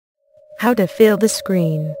How to fill the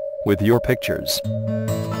screen with your pictures.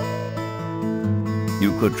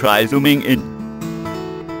 You could try zooming in.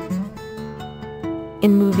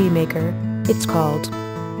 In Movie Maker, it's called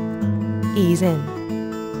Ease In.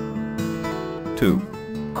 2.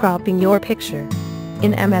 Cropping your picture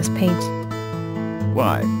in MS Paint.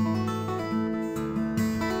 Why?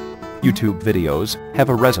 YouTube videos have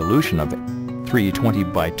a resolution of 320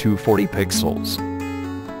 by 240 pixels.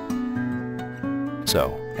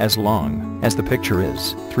 So, as long as the picture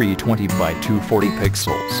is 320 by 240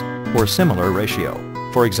 pixels, or similar ratio,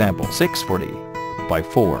 for example 640 by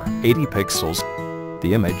 480 pixels,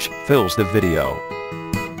 the image fills the video.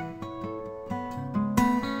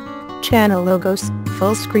 Channel logos,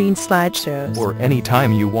 full screen slideshows. Or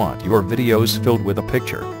anytime you want your videos filled with a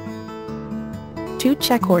picture. To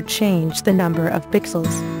check or change the number of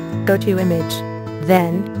pixels, go to Image,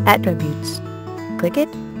 then Attributes. Click it.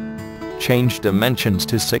 Change dimensions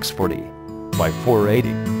to 640 by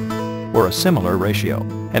 480, or a similar ratio,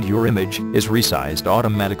 and your image is resized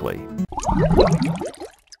automatically.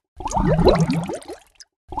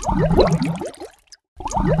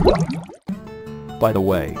 By the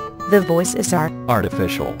way, the voices are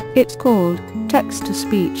artificial. It's called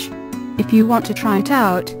text-to-speech. If you want to try it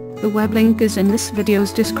out, the web link is in this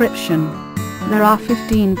video's description. There are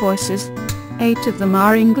 15 voices. 8 of them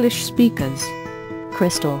are English speakers.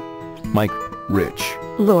 Crystal, Mike, Rich,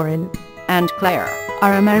 Lauren, and Claire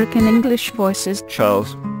are American English voices.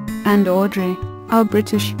 Charles and Audrey are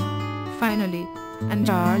British. Finally, and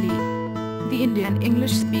Charlie, the Indian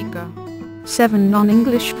English speaker. 7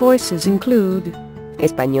 non-English voices include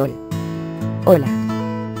Español. Hola.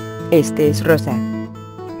 Este es Rosa.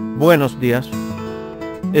 Buenos días.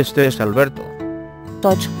 Este es Alberto.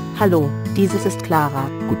 Deutsch. Hallo, dieses ist Clara.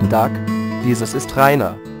 Guten Tag, dieses ist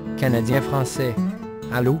Rainer. Canadien français.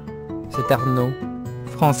 Allô, c'est Arnaud.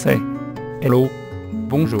 Français. Hello.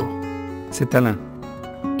 Bonjour, c'est Alain.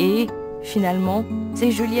 Et, finalement,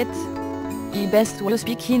 c'est Juliette. I best will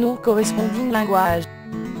speak in our corresponding language.